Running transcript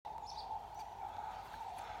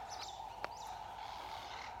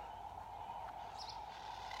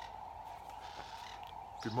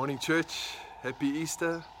Good morning, church. Happy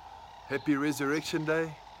Easter. Happy Resurrection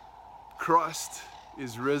Day. Christ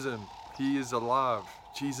is risen. He is alive.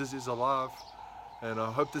 Jesus is alive. And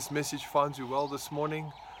I hope this message finds you well this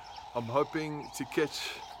morning. I'm hoping to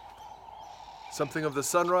catch something of the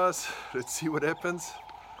sunrise. Let's see what happens.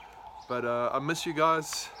 But I miss you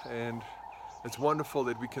guys, and it's wonderful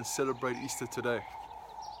that we can celebrate Easter today.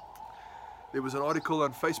 There was an article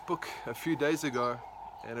on Facebook a few days ago,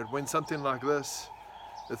 and it went something like this.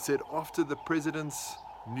 It said, after the president's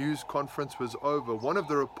news conference was over, one of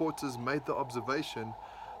the reporters made the observation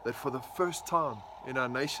that for the first time in our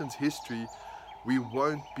nation's history, we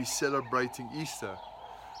won't be celebrating Easter.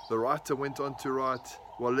 The writer went on to write,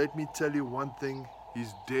 well, let me tell you one thing,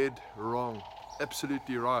 he's dead wrong.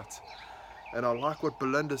 Absolutely right. And I like what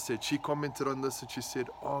Belinda said. She commented on this and she said,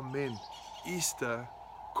 amen. Easter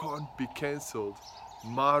can't be cancelled.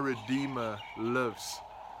 My Redeemer lives.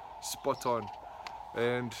 Spot on.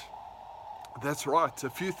 And that's right. A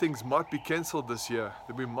few things might be cancelled this year.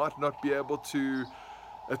 That we might not be able to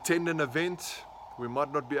attend an event. We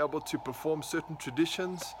might not be able to perform certain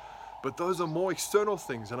traditions. But those are more external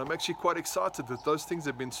things. And I'm actually quite excited that those things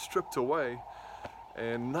have been stripped away.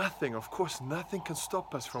 And nothing, of course, nothing can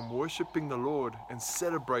stop us from worshiping the Lord and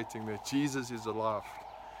celebrating that Jesus is alive.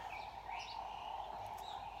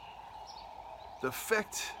 The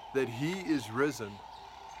fact that He is risen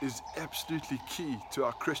is absolutely key to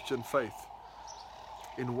our Christian faith.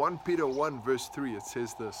 In 1 Peter 1 verse 3 it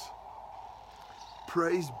says this,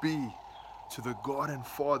 praise be to the God and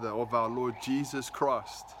Father of our Lord Jesus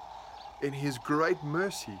Christ. In His great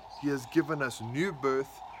mercy He has given us new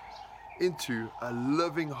birth into a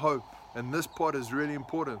living hope, and this part is really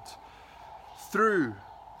important, through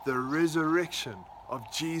the resurrection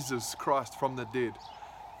of Jesus Christ from the dead.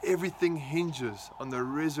 Everything hinges on the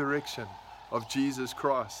resurrection of Jesus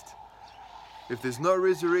Christ. If there's no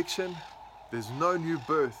resurrection, there's no new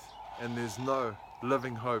birth, and there's no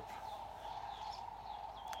living hope.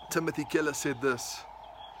 Timothy Keller said this,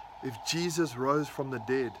 if Jesus rose from the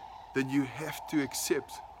dead, then you have to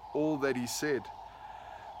accept all that He said.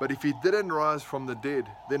 But if He didn't rise from the dead,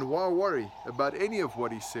 then why worry about any of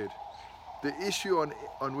what He said? The issue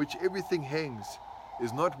on which everything hangs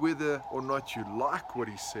is not whether or not you like what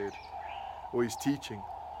He said or His teaching,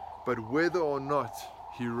 but whether or not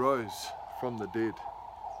He rose from the dead.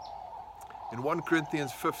 In 1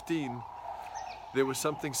 Corinthians 15, there was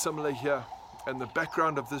something similar here. And the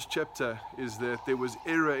background of this chapter is that there was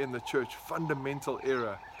error in the church, fundamental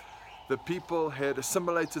error. The people had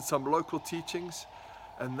assimilated some local teachings,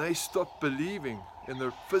 and they stopped believing in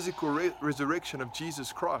the physical resurrection of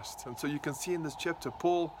Jesus Christ. And so you can see in this chapter,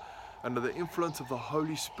 Paul, under the influence of the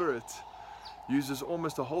Holy Spirit, uses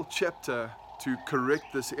almost a whole chapter to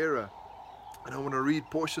correct this error. And I want to read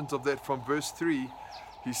portions of that from verse 3.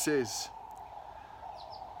 He says,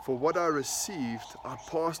 for what I received, I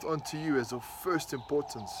passed on to you as of first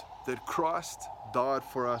importance, that Christ died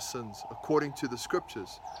for our sins, according to the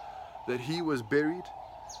Scriptures, that He was buried,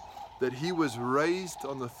 that He was raised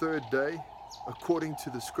on the third day, according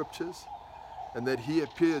to the Scriptures, and that He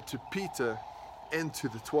appeared to Peter and to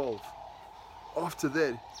the 12. After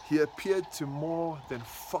that, He appeared to more than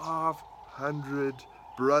 500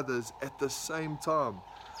 brothers at the same time,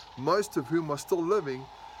 most of whom are still living,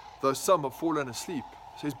 though some have fallen asleep.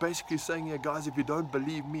 So He's basically saying here, guys, if you don't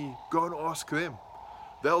believe me, go and ask them.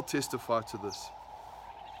 They'll testify to this.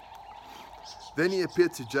 Then He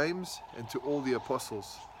appeared to James and to all the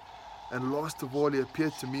apostles. And last of all, He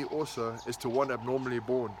appeared to me also as to one abnormally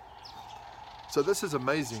born. So this is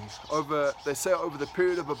amazing. They say over the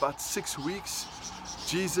period of about 6 weeks,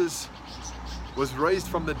 Jesus was raised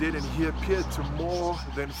from the dead and He appeared to more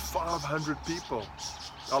than 500 people.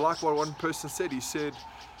 I like what one person said. He said,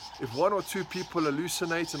 if one or two people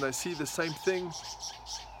hallucinate and they see the same thing,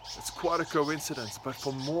 it's quite a coincidence. But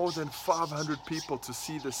for more than 500 people to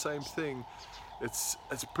see the same thing, it's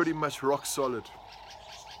pretty much rock solid.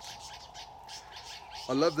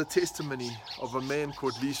 I love the testimony of a man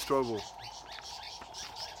called Lee Strobel.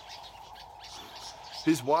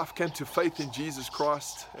 His wife came to faith in Jesus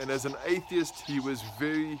Christ, and as an atheist, he was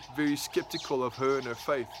very, very skeptical of her and her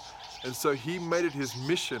faith. And so he made it his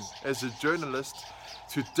mission as a journalist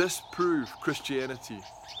to disprove Christianity.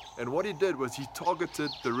 And what he did was he targeted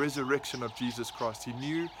the resurrection of Jesus Christ. He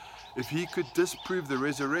knew if he could disprove the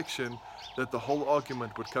resurrection, that the whole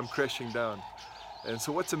argument would come crashing down. And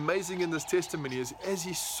so what's amazing in this testimony is as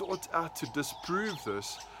he sought out to disprove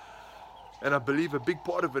this, and I believe a big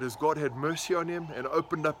part of it is God had mercy on him and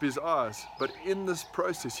opened up his eyes. But in this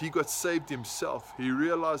process, he got saved himself. He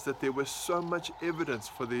realized that there was so much evidence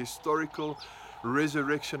for the historical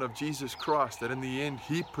resurrection of Jesus Christ, that in the end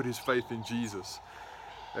he put his faith in Jesus.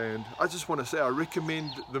 And I just want to say, I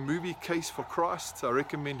recommend the movie Case for Christ. I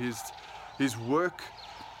recommend his work.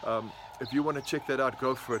 If you want to check that out,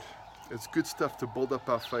 go for it. It's good stuff to build up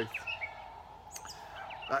our faith.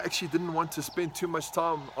 I actually didn't want to spend too much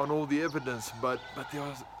time on all the evidence, but there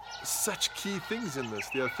are such key things in this.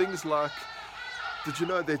 There are things like, did you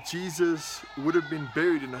know that Jesus would have been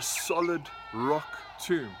buried in a solid rock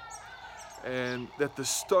tomb, and that the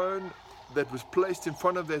stone that was placed in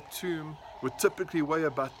front of that tomb would typically weigh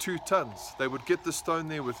about 2 tons. They would get the stone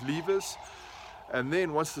there with levers, and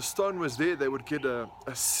then once the stone was there, they would get a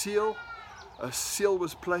seal. A seal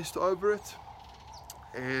was placed over it,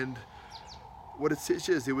 and what it says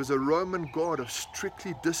here is there was a Roman guard of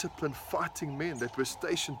strictly disciplined fighting men that were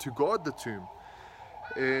stationed to guard the tomb.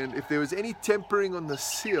 And if there was any tampering on the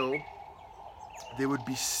seal, there would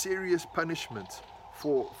be serious punishment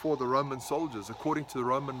for the Roman soldiers, according to the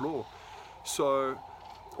Roman law. So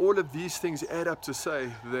all of these things add up to say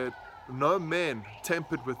that no man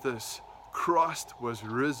tampered with this. Christ was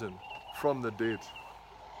risen from the dead.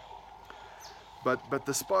 But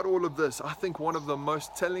despite all of this, I think one of the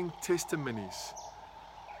most telling testimonies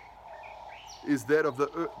is that of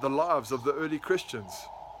the lives of the early Christians.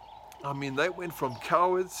 I mean, they went from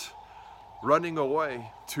cowards running away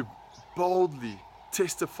to boldly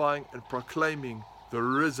testifying and proclaiming the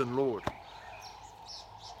risen Lord.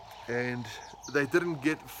 And they didn't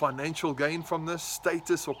get financial gain from this,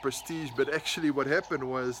 status or prestige, but actually what happened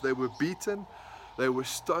was they were beaten, they were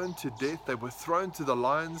stoned to death, they were thrown to the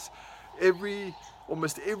lions.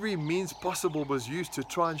 Almost every means possible was used to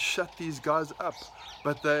try and shut these guys up,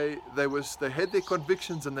 but they had their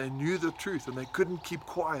convictions and they knew the truth, and they couldn't keep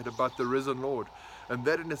quiet about the risen Lord. And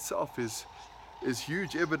that in itself is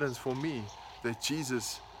huge evidence for me that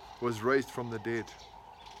Jesus was raised from the dead.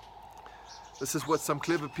 This is what some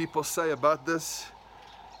clever people say about this.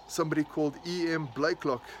 Somebody called E.M.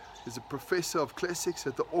 Blakelock is a professor of classics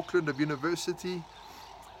at the Auckland University.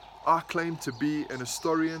 I claim to be an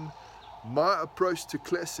historian. My approach to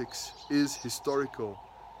classics is historical,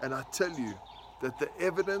 and I tell you that the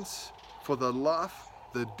evidence for the life,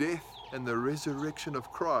 the death, and the resurrection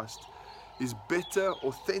of Christ is better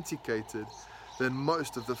authenticated than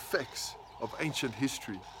most of the facts of ancient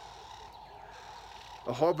history.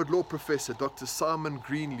 A Harvard law professor, Dr. Simon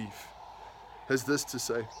Greenleaf, has this to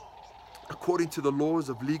say: according to the laws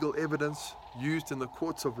of legal evidence used in the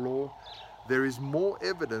courts of law, there is more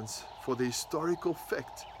evidence for the historical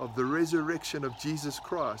fact of the resurrection of Jesus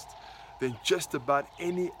Christ than just about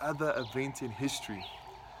any other event in history.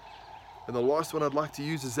 And the last one I'd like to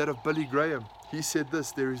use is that of Billy Graham. He said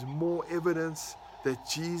this: there is more evidence that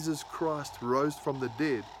Jesus Christ rose from the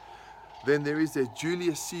dead than there is that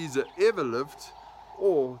Julius Caesar ever lived,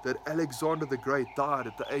 or that Alexander the Great died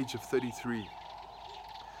at the age of 33.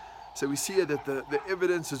 So we see here that the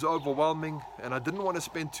evidence is overwhelming, and I didn't want to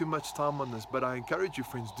spend too much time on this, but I encourage you,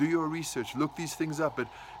 friends, do your research, look these things up. It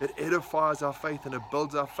edifies our faith and it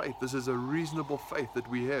builds our faith. This is a reasonable faith that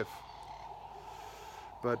we have.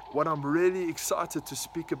 But what I'm really excited to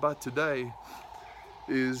speak about today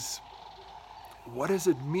is, what does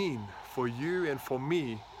it mean for you and for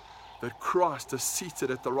me that Christ is seated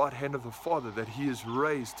at the right hand of the Father, that he is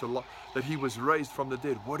raised to life, that he was raised from the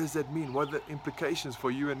dead? What does that mean? What are the implications for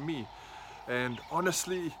you and me? And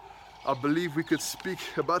honestly, I believe we could speak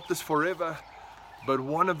about this forever, but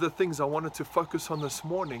one of the things I wanted to focus on this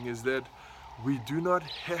morning is that we do not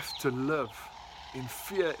have to live in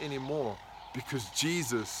fear anymore, because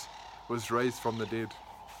Jesus was raised from the dead.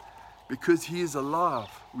 Because he is alive,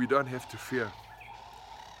 we don't have to fear.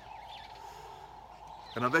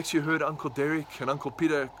 And I've actually heard Uncle Derek and Uncle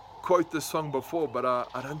Peter quote this song before, but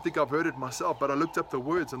I don't think I've heard it myself, but I looked up the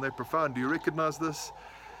words and they're profound. Do you recognize this?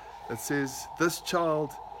 It says, this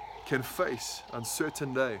child can face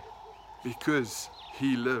uncertain day because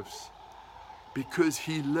he lives. Because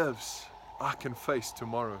he lives, I can face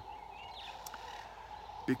tomorrow.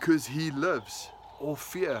 Because he lives, all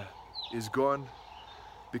fear is gone,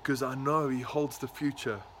 because I know he holds the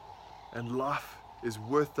future, and life is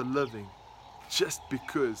worth the living just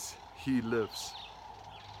because he lives.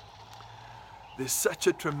 There's such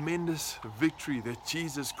a tremendous victory that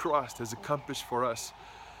Jesus Christ has accomplished for us.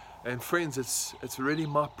 And friends, it's really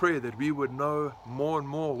my prayer that we would know more and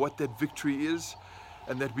more what that victory is,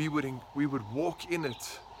 and that we would walk in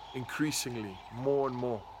it increasingly, more and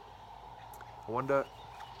more. I wonder,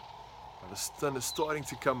 the sun is starting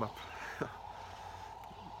to come up.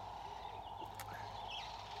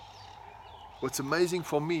 What's amazing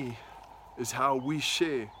for me is how we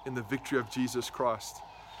share in the victory of Jesus Christ.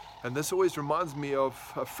 And this always reminds me of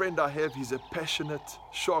a friend I have. He's a passionate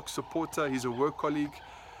Sharks supporter. He's a work colleague.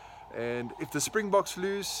 And if the Springboks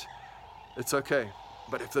lose, it's okay.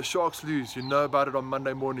 But if the Sharks lose, you know about it on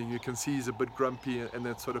Monday morning. You can see he's a bit grumpy and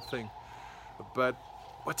that sort of thing. But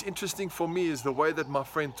what's interesting for me is the way that my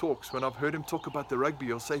friend talks. When I've heard him talk about the rugby,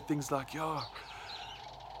 he'll say things like, yeah,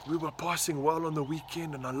 we were passing well on the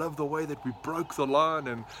weekend and I love the way that we broke the line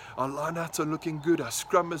and our lineouts are looking good, our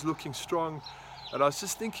scrum is looking strong. And I was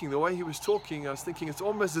just thinking, the way he was talking, I was thinking it's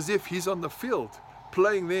almost as if he's on the field,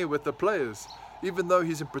 playing there with the players. Even though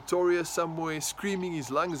he's in Pretoria somewhere, screaming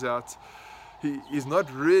his lungs out, he's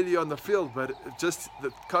not really on the field, but just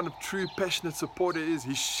the kind of true passionate supporter is.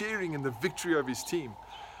 He's sharing in the victory of his team.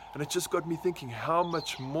 And it just got me thinking, how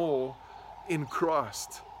much more in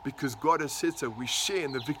Christ, because God has said so, we share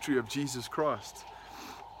in the victory of Jesus Christ.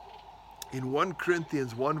 In 1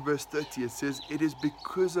 Corinthians 1 verse 30, it says, it is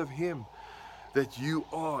because of him that you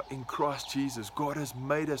are in Christ Jesus. God has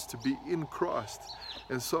made us to be in Christ.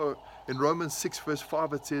 And so in Romans 6 verse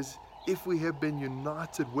 5, it says, if we have been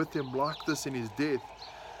united with him like this in his death,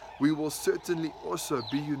 we will certainly also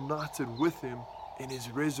be united with him in his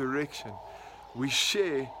resurrection. We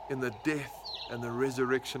share in the death and the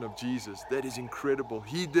resurrection of Jesus. That is incredible.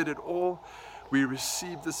 He did it all. We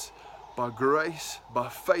receive this by grace, by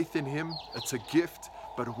faith in him. It's a gift,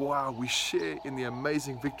 but wow, we share in the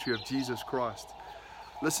amazing victory of Jesus Christ.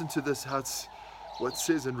 Listen to this, what it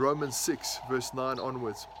says in Romans 6 verse 9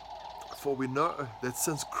 onwards. For we know that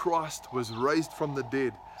since Christ was raised from the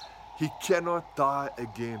dead, he cannot die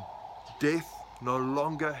again. Death no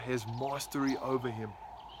longer has mastery over him.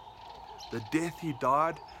 The death he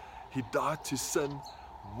died to sin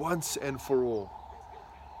once and for all.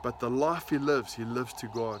 But the life he lives to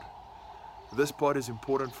God. This part is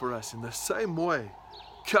important for us. In the same way,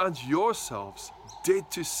 count yourselves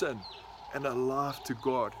dead to sin and alive to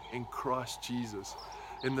God in Christ Jesus.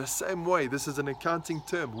 In the same way, this is an accounting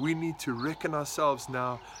term. We need to reckon ourselves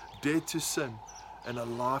now dead to sin and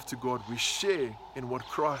alive to God. We share in what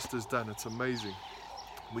Christ has done. It's amazing.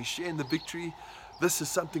 We share in the victory. This is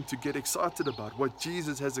something to get excited about, what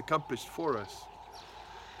Jesus has accomplished for us.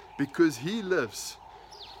 Because he lives,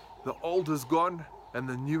 the old is gone and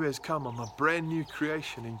the new has come. I'm a brand new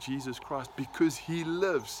creation in Jesus Christ. Because he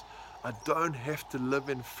lives, I don't have to live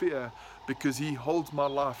in fear because he holds my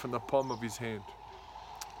life in the palm of his hand.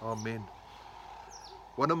 Amen.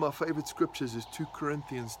 One of my favorite scriptures is 2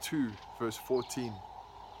 Corinthians 2 verse 14.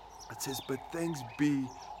 It says, but thanks be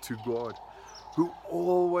to God, who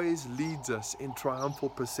always leads us in triumphal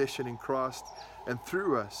procession in Christ, and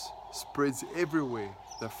through us spreads everywhere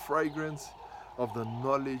the fragrance of the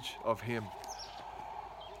knowledge of him.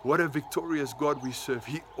 What a victorious God we serve.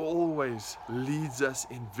 He always leads us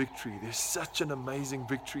in victory. There's such an amazing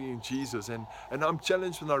victory in Jesus. And I'm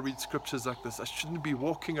challenged when I read scriptures like this. I shouldn't be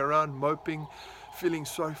walking around moping, feeling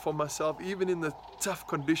sorry for myself. Even in the tough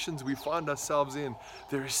conditions we find ourselves in,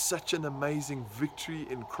 there is such an amazing victory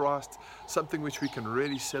in Christ, something which we can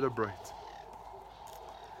really celebrate.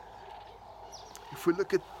 If we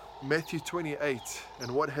look at Matthew 28, and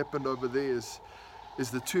what happened over there is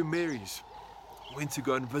the two Marys went to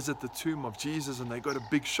go and visit the tomb of Jesus, and they got a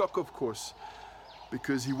big shock, of course,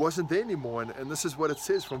 because he wasn't there anymore. And this is what it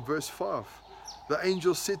says from verse 5. The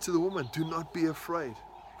angel said to the woman, do not be afraid,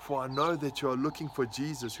 for I know that you are looking for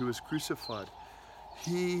Jesus who was crucified.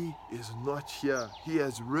 He is not here. He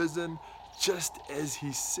has risen just as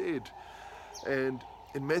he said. And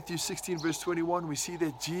in Matthew 16 verse 21, we see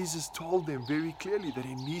that Jesus told them very clearly that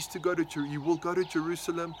he needs to go to he will go to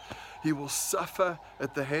Jerusalem. He will suffer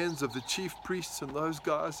at the hands of the chief priests and those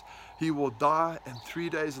guys. He will die, and 3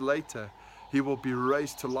 days later, he will be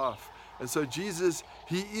raised to life. And so Jesus,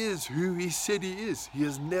 he is who he said he is. He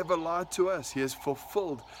has never lied to us. He has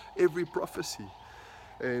fulfilled every prophecy.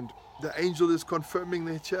 And the angel is confirming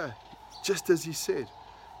that here, just as he said.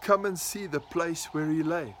 Come and see the place where he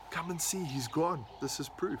lay. Come and see, he's gone. This is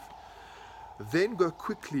proof. Then go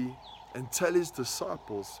quickly and tell his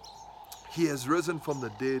disciples, he has risen from the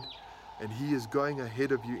dead, and he is going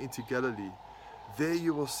ahead of you into Galilee. There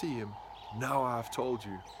you will see him. Now I have told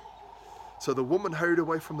you. So the woman hurried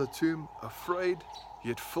away from the tomb, afraid,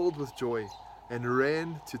 yet filled with joy, and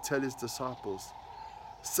ran to tell his disciples.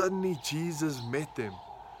 Suddenly Jesus met them.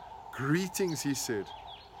 Greetings, he said.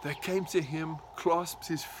 They came to him, clasped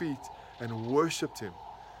his feet, and worshipped him.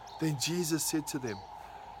 Then Jesus said to them,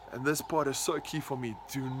 and this part is so key for me,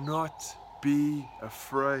 do not be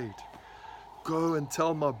afraid. Go and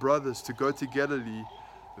tell my brothers to go to Galilee.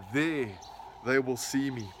 There they will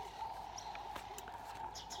see me.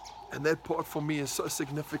 And that part for me is so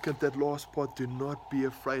significant, that last part, do not be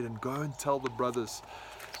afraid, and go and tell the brothers.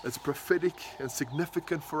 It's prophetic and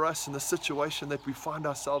significant for us in the situation that we find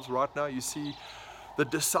ourselves right now. You see, the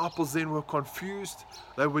disciples then were confused,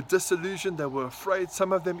 they were disillusioned, they were afraid.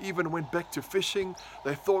 Some of them even went back to fishing.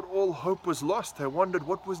 They thought all hope was lost. They wondered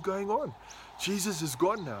what was going on. Jesus is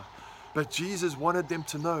gone now. But Jesus wanted them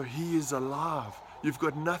to know He is alive. You've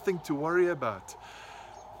got nothing to worry about.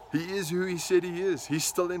 He is who He said He is. He's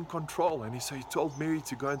still in control. And so He told Mary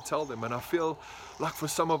to go and tell them. And I feel like for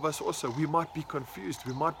some of us also, we might be confused.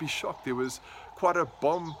 We might be shocked. There was quite a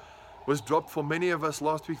bomb was dropped for many of us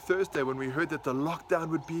last week Thursday when we heard that the lockdown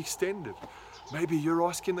would be extended. Maybe you're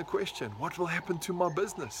asking the question, what will happen to my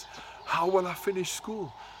business? How will I finish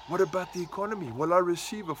school? What about the economy? Will I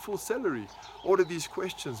receive a full salary? All of these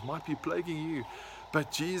questions might be plaguing you.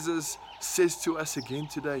 But Jesus says to us again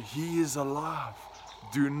today, He is alive.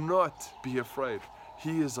 Do not be afraid.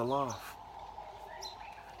 He is alive.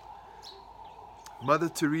 Mother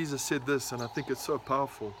Teresa said this, and I think it's so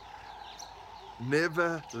powerful.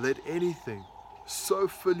 Never let anything so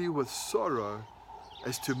fill you with sorrow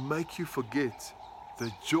as to make you forget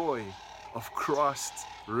the joy of Christ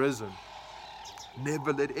risen.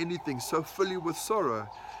 Never let anything so fill you with sorrow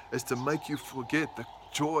as to make you forget the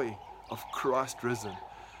joy of Christ risen.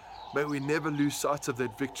 May we never lose sight of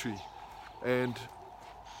that victory. And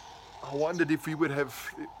I wondered if we would have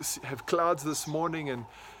clouds this morning,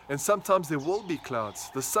 and sometimes there will be clouds.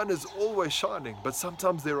 The sun is always shining, but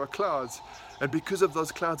sometimes there are clouds, and because of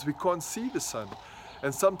those clouds we can't see the sun.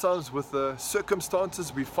 And sometimes with the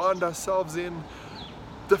circumstances we find ourselves in,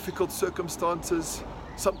 difficult circumstances,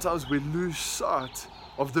 sometimes we lose sight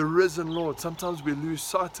of the risen Lord. Sometimes we lose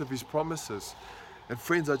sight of His promises. And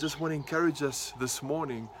friends, I just want to encourage us this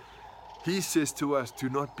morning. He says to us, do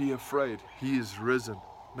not be afraid. He is risen.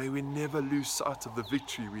 May we never lose sight of the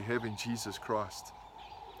victory we have in Jesus Christ.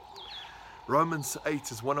 Romans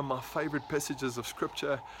 8 is one of my favorite passages of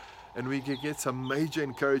Scripture, and we can get some major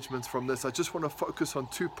encouragements from this. I just want to focus on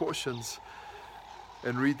two portions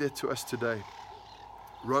and read that to us today.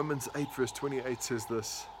 Romans 8 verse 28 says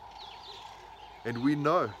this, and we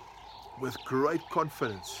know with great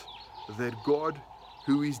confidence that God,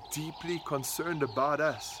 who is deeply concerned about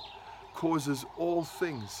us, causes all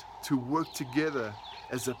things to work together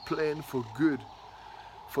as a plan for good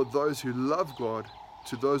for those who love God,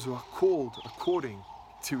 to those who are called according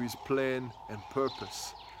to His plan and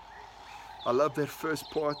purpose. I love that first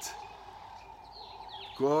part.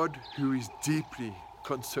 God, who is deeply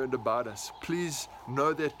concerned about us. Please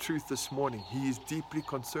know that truth this morning. He is deeply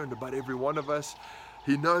concerned about every one of us.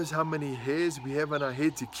 He knows how many hairs we have on our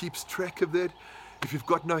heads. He keeps track of that. If you've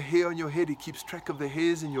got no hair on your head, He keeps track of the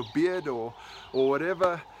hairs in your beard or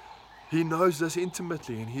whatever. He knows this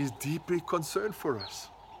intimately, and He's deeply concerned for us.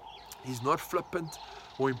 He's not flippant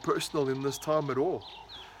or impersonal in this time at all.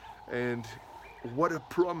 And what a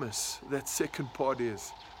promise that second part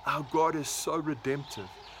is. Our God is so redemptive.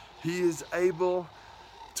 He is able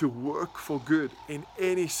to work for good in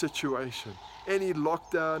any situation, any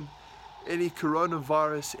lockdown, any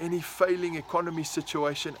coronavirus, any failing economy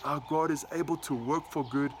situation. Our God is able to work for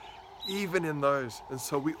good even in those. And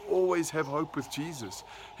so we always have hope with Jesus.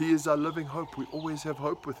 He is our living hope. We always have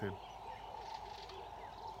hope with Him.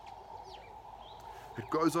 It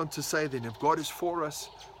goes on to say then, if God is for us,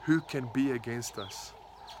 who can be against us?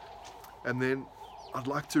 And then I'd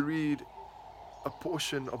like to read a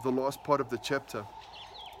portion of the last part of the chapter.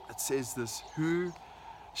 It says this, who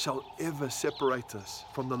shall ever separate us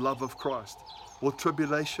from the love of Christ? Or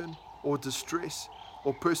tribulation, or distress,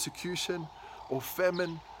 or persecution, or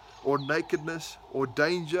famine, or nakedness, or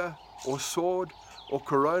danger, or sword, or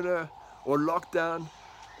corona, or lockdown,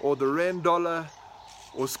 or the rand dollar,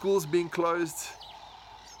 or schools being closed?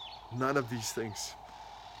 None of these things.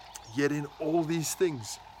 Yet in all these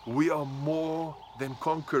things, we are more than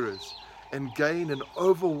conquerors and gain an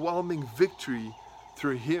overwhelming victory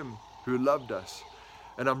through Him who loved us.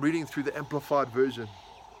 And I'm reading through the Amplified Version,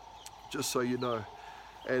 just so you know.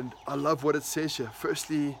 And I love what it says here.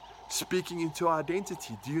 Firstly, speaking into our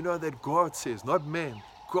identity. Do you know that God says, not man,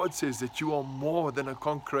 God says that you are more than a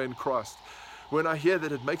conqueror in Christ? When I hear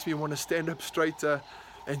that, it makes me want to stand up straighter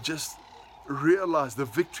and just realize the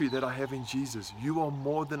victory that I have in Jesus. You are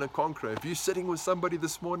more than a conqueror. If you're sitting with somebody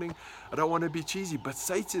this morning, I don't want to be cheesy, but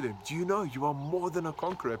say to them, do you know you are more than a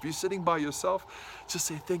conqueror? If you're sitting by yourself, just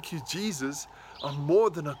say, thank you, Jesus. I'm more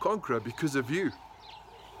than a conqueror because of you.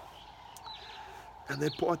 And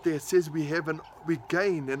that part there, it says we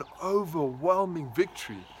gain an overwhelming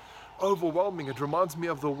victory overwhelming. It reminds me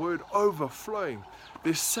of the word overflowing.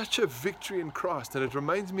 There's such a victory in Christ, and it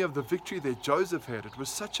reminds me of the victory that Joseph had. It was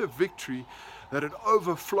such a victory that it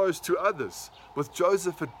overflows to others. With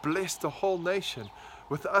Joseph, it blessed the whole nation.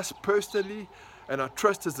 With us personally, and I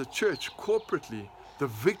trust as a church corporately, the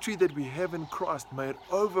victory that we have in Christ, may it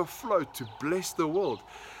overflow to bless the world.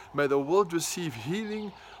 May the world receive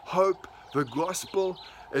healing, hope, the gospel,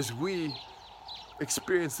 as we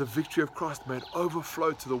experience the victory of Christ. May it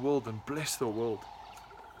overflow to the world and bless the world.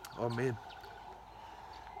 Amen.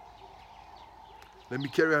 Let me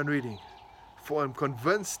carry on reading. For I am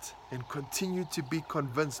convinced and continue to be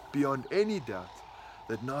convinced beyond any doubt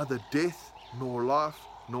that neither death nor life,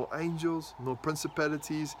 nor angels, nor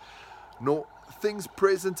principalities, nor things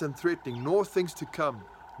present and threatening, nor things to come,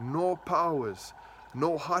 nor powers,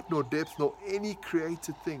 nor height nor depth, nor any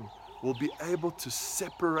created thing will be able to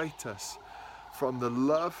separate us from the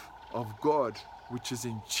love of God which is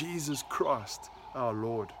in Jesus Christ our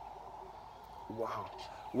Lord. Wow,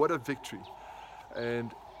 what a victory.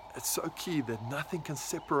 And it's so key that nothing can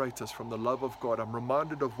separate us from the love of God. I'm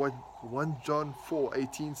reminded of what 1 John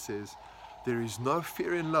 4:18 says, there is no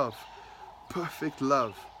fear in love. Perfect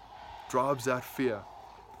love drives out fear.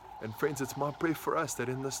 And friends, it's my prayer for us that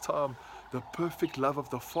in this time, the perfect love of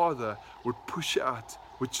the Father would push out,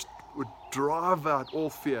 which would drive out all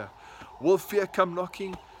fear. Will fear come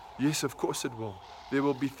knocking? Yes, of course it will. There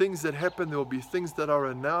will be things that happen. There will be things that are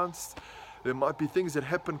announced. There might be things that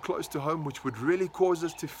happen close to home which would really cause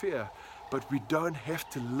us to fear. But we don't have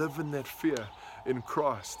to live in that fear in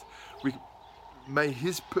Christ. May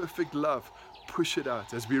His perfect love push it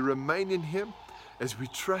out. As we remain in Him, as we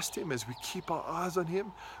trust Him, as we keep our eyes on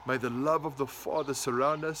Him, may the love of the Father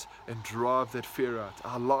surround us and drive that fear out.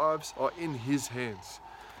 Our lives are in His hands.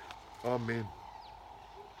 Amen.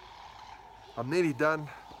 I'm nearly done.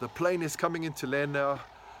 The plane is coming into land now.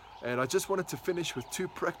 And I just wanted to finish with 2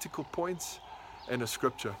 practical points and a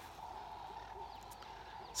scripture.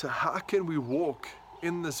 So how can we walk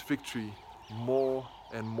in this victory more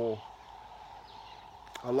and more?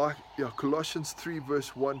 Colossians 3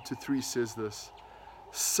 verse 1 to 3 says this.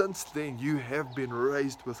 Since then you have been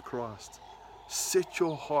raised with Christ. Set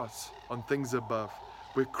your hearts on things above,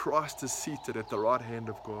 where Christ is seated at the right hand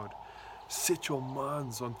of God. Set your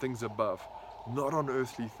minds on things above, not on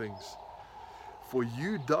earthly things. For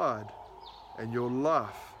you died, and your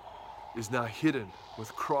life is now hidden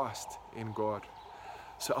with Christ in God.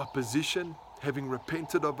 So our position, having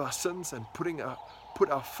repented of our sins and put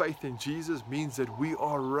our faith in Jesus, means that we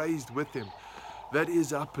are raised with Him. That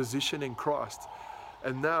is our position in Christ.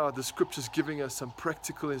 And now the scripture's giving us some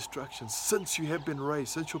practical instructions. Since you have been raised,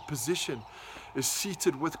 since your position is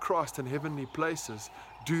seated with Christ in heavenly places,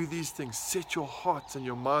 do these things. Set your hearts and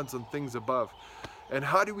your minds on things above. And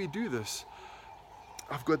how do we do this?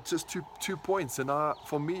 I've got just two points, and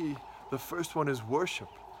for me, the first one is worship.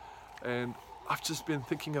 And I've just been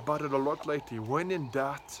thinking about it a lot lately. When in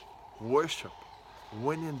doubt, worship.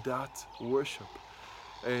 When in doubt, worship.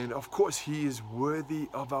 And of course, He is worthy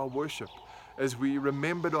of our worship. As we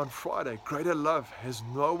remembered on Friday, greater love has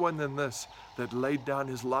no one than this, that laid down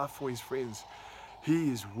His life for His friends.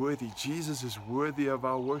 He is worthy. Jesus is worthy of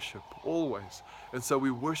our worship, always. And so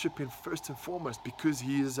we worship Him first and foremost because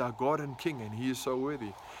He is our God and King, and He is so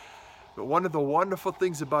worthy. But one of the wonderful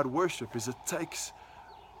things about worship is it takes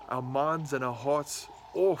our minds and our hearts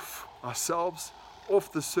off ourselves,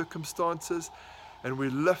 off the circumstances, and we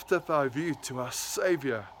lift up our view to our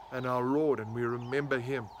Savior and our Lord, and we remember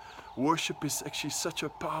Him. Worship is actually such a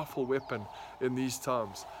powerful weapon in these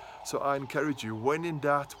times. So I encourage you, when in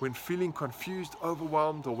doubt, when feeling confused,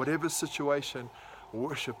 overwhelmed, or whatever situation,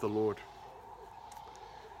 worship the Lord.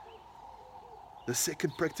 The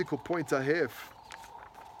second practical point I have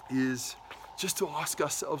is just to ask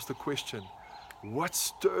ourselves the question, what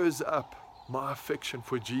stirs up my affection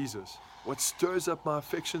for Jesus? What stirs up my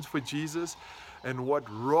affections for Jesus, and what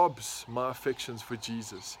robs my affections for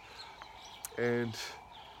Jesus? And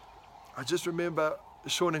I just remember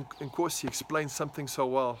Sean in course, he explained something so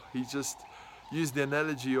well. He just used the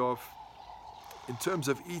analogy of, in terms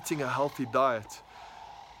of eating a healthy diet,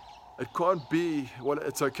 it can't be, well,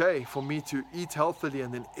 it's okay for me to eat healthily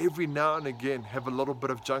and then every now and again have a little bit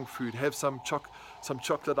of junk food, have some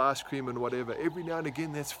chocolate ice cream and whatever. Every now and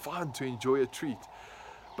again, that's fine to enjoy a treat.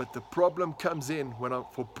 But the problem comes in when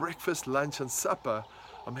for breakfast, lunch and supper,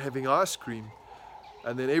 I'm having ice cream,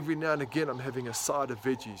 and then every now and again I'm having a side of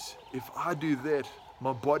veggies. If I do that,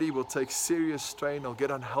 my body will take serious strain, I'll get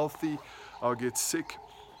unhealthy, I'll get sick.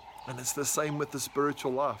 And it's the same with the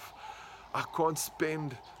spiritual life. I can't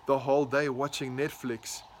spend the whole day watching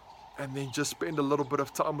Netflix and then just spend a little bit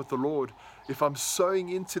of time with the Lord. If I'm sowing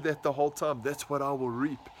into that the whole time, that's what I will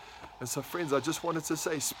reap. And so friends, I just wanted to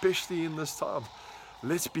say, especially in this time,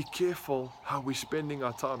 let's be careful how we're spending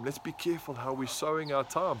our time. Let's be careful how we're sowing our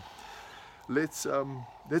time. Let's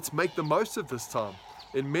make the most of this time.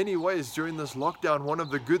 In many ways, during this lockdown, one of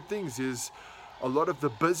the good things is a lot of the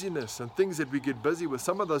busyness and things that we get busy with,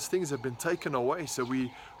 some of those things have been taken away. So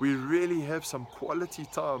we really have some quality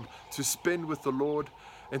time to spend with the Lord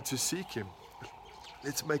and to seek Him.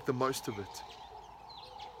 Let's make the most of it.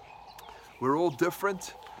 We're all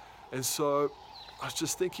different. And so I was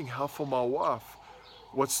just thinking how for my wife,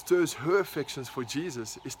 what stirs her affections for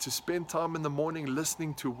Jesus is to spend time in the morning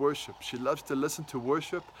listening to worship. She loves to listen to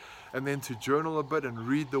worship and then to journal a bit and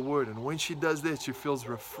read the Word. And when she does that, she feels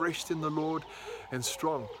refreshed in the Lord and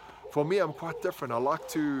strong. For me, I'm quite different. I like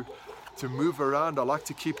to move around. I like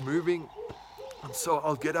to keep moving. And so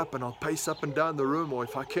I'll get up and I'll pace up and down the room, or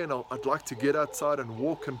if I can, I'd like to get outside and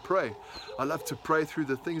walk and pray. I love to pray through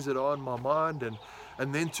the things that are on my mind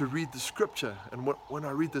and then to read the scripture. And when I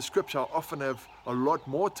read the scripture, I often have a lot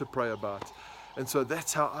more to pray about. And so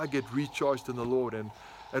that's how I get recharged in the Lord.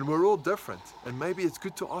 And we're all different. And maybe it's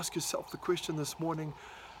good to ask yourself the question this morning,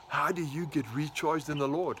 how do you get recharged in the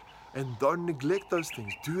Lord? And don't neglect those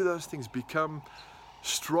things. Do those things. Become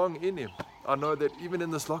strong in Him. I know that even in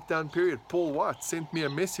this lockdown period, Paul White sent me a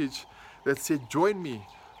message that said, join me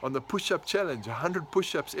on the push-up challenge, 100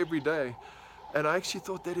 push-ups every day. And I actually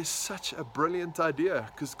thought that is such a brilliant idea,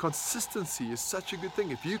 because consistency is such a good thing.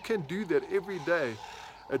 If you can do that every day,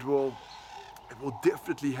 it will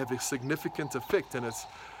definitely have a significant effect. And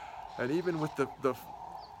even with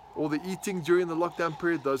all the eating during the lockdown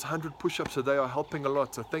period, those 100 push-ups a day are helping a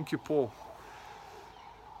lot. So thank you, Paul.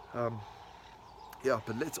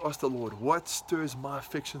 But let's ask the Lord, what stirs my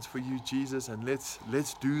affections for you, Jesus? And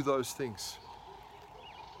let's do those things.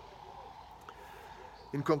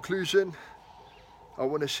 In conclusion, I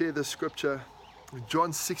want to share this scripture. In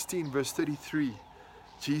John 16, verse 33,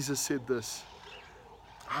 Jesus said this,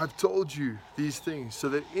 I've told you these things so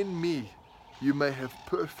that in me you may have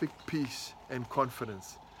perfect peace and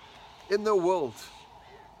confidence. In the world,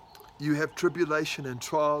 you have tribulation and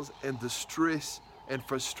trials and distress and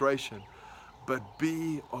frustration, but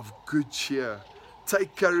be of good cheer.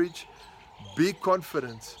 Take courage, be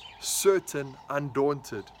confident, certain,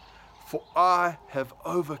 undaunted. For I have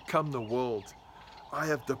overcome the world. I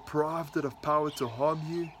have deprived it of power to harm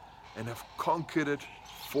you and have conquered it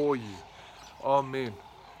for you. Amen.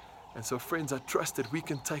 And so friends, I trust that we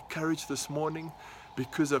can take courage this morning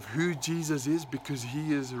because of who Jesus is, because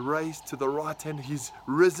He is raised to the right hand. He's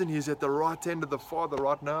risen. He's at the right hand of the Father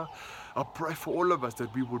right now. I pray for all of us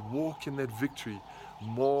that we would walk in that victory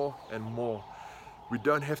more and more. We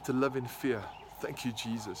don't have to live in fear. Thank you,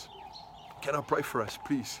 Jesus. Can I pray for us,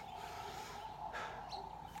 please?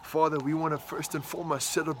 Father, we want to first and foremost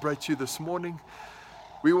celebrate You this morning.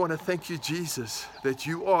 We want to thank You, Jesus, that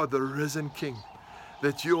You are the risen King,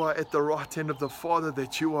 that You are at the right hand of the Father,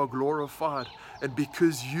 that You are glorified. And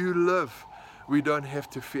because You live, we don't have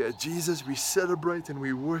to fear. Jesus, we celebrate and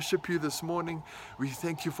we worship You this morning. We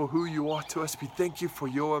thank You for who You are to us. We thank You for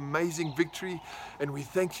Your amazing victory. And we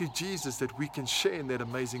thank You, Jesus, that we can share in that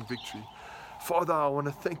amazing victory. Father, I want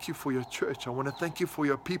to thank You for Your church. I want to thank You for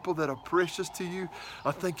Your people that are precious to You.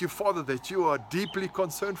 I thank You, Father, that You are deeply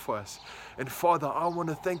concerned for us. And Father, I want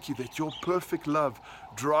to thank You that Your perfect love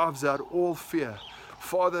drives out all fear.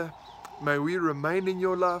 Father, may we remain in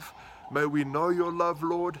Your love. May we know Your love,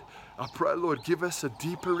 Lord. I pray, Lord, give us a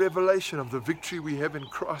deeper revelation of the victory we have in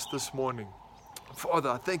Christ this morning. Father,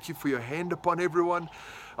 I thank You for Your hand upon everyone.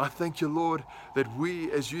 I thank You, Lord, that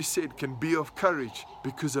we, as You said, can be of courage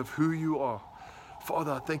because of who You are.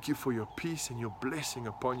 Father, I thank You for Your peace and Your blessing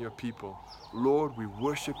upon Your people. Lord, we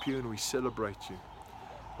worship You and we celebrate You.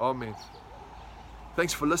 Amen.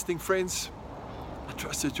 Thanks for listening, friends. I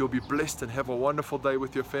trust that you'll be blessed and have a wonderful day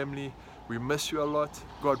with your family. We miss you a lot.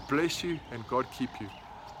 God bless you and God keep you.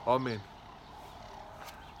 Amen.